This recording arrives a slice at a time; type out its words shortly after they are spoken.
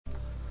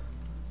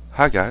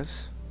Hi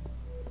guys,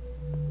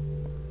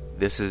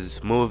 this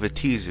is more of a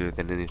teaser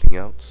than anything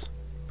else,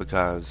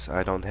 because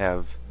I don't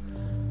have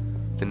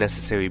the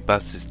necessary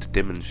buses to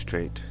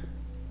demonstrate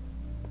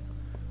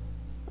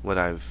what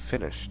I've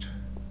finished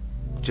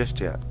just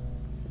yet.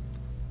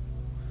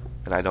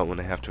 And I don't want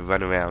to have to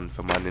run around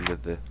from one end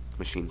of the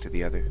machine to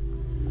the other.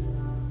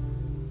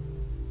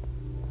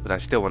 But I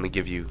still want to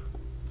give you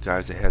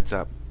guys a heads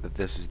up that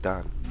this is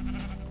done.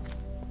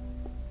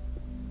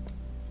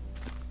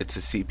 It's a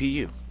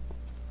CPU.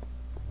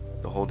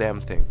 The whole damn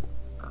thing.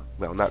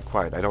 Well, not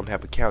quite. I don't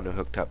have a counter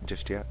hooked up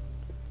just yet.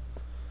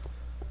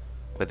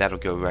 But that'll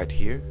go right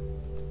here.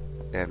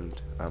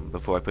 And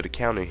before I put a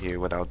counter here,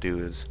 what I'll do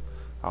is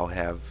I'll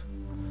have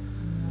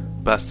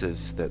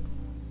buses that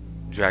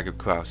drag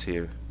across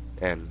here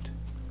and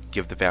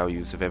give the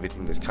values of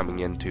everything that's coming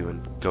into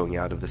and going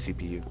out of the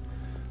CPU,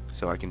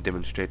 so I can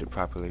demonstrate it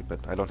properly. But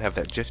I don't have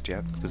that just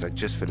yet because I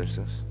just finished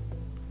this.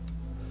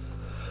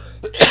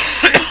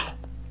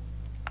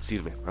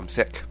 Excuse me, I'm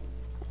sick.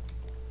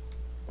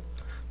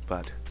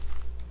 But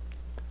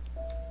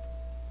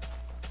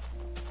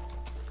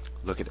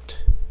look at it.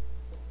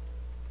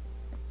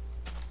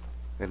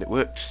 And it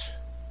works.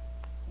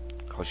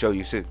 I'll show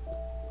you soon.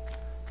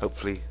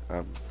 Hopefully,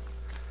 I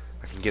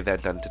can get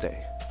that done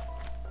today.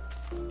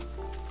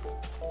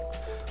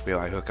 Where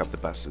I hook up the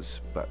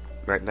buses, but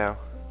right now,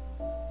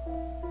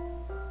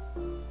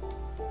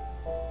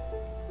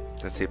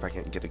 let's see if I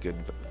can get a good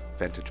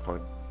vantage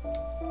point.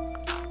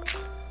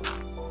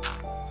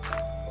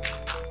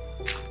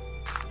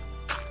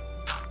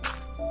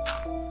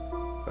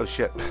 Oh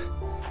shit.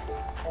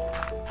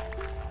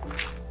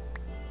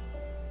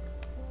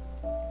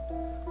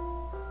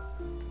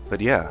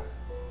 But yeah,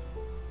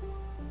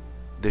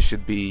 this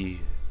should be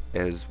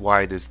as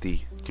wide as the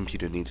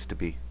computer needs to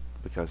be,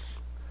 because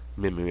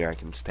memory I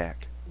can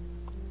stack,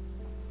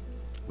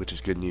 which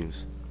is good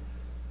news.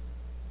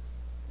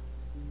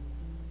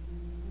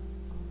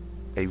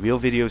 A real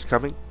video is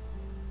coming,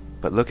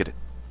 but look at it.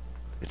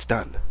 It's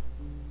done.